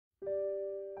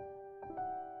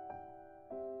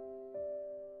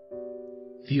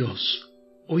Dios,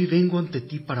 hoy vengo ante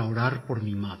ti para orar por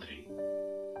mi madre.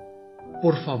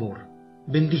 Por favor,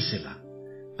 bendícela,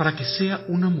 para que sea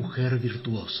una mujer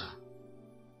virtuosa.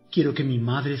 Quiero que mi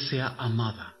madre sea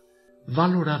amada,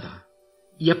 valorada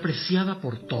y apreciada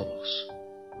por todos.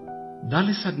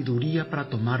 Dale sabiduría para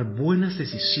tomar buenas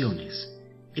decisiones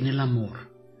en el amor,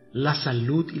 la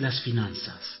salud y las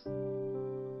finanzas.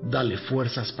 Dale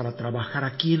fuerzas para trabajar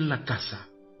aquí en la casa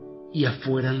y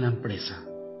afuera en la empresa.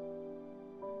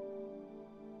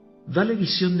 Dale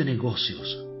visión de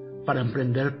negocios para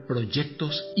emprender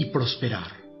proyectos y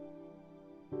prosperar.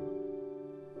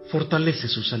 Fortalece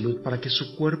su salud para que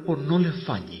su cuerpo no le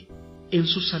falle en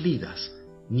sus salidas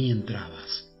ni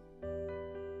entradas.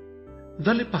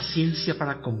 Dale paciencia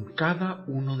para con cada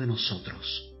uno de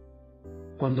nosotros,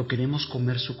 cuando queremos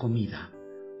comer su comida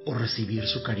o recibir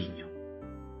su cariño.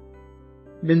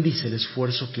 Bendice el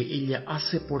esfuerzo que ella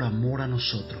hace por amor a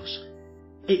nosotros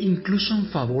e incluso en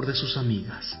favor de sus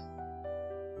amigas.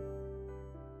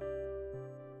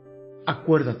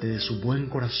 Acuérdate de su buen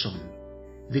corazón,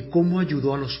 de cómo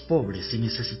ayudó a los pobres y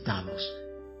necesitados,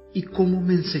 y cómo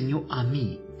me enseñó a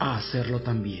mí a hacerlo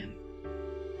también.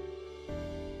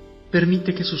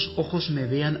 Permite que sus ojos me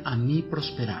vean a mí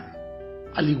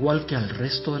prosperar, al igual que al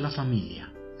resto de la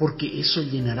familia, porque eso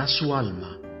llenará su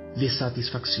alma de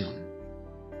satisfacción.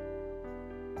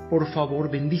 Por favor,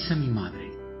 bendice a mi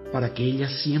madre, para que ella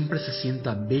siempre se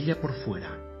sienta bella por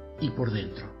fuera y por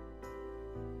dentro.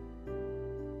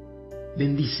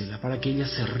 Bendícela para que ella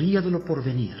se ría de lo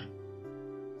porvenir,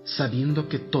 sabiendo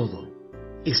que todo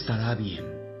estará bien.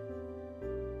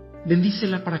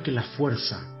 Bendícela para que la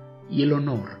fuerza y el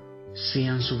honor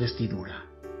sean su vestidura.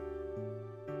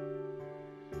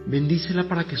 Bendícela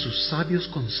para que sus sabios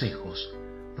consejos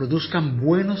produzcan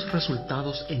buenos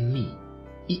resultados en mí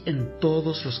y en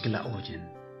todos los que la oyen.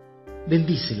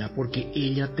 Bendícela porque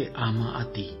ella te ama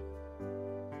a ti.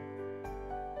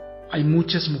 Hay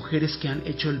muchas mujeres que han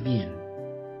hecho el bien,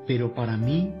 pero para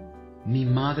mí, mi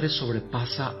madre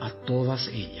sobrepasa a todas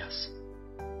ellas.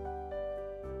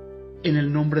 En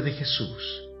el nombre de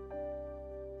Jesús.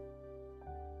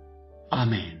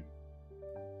 Amén.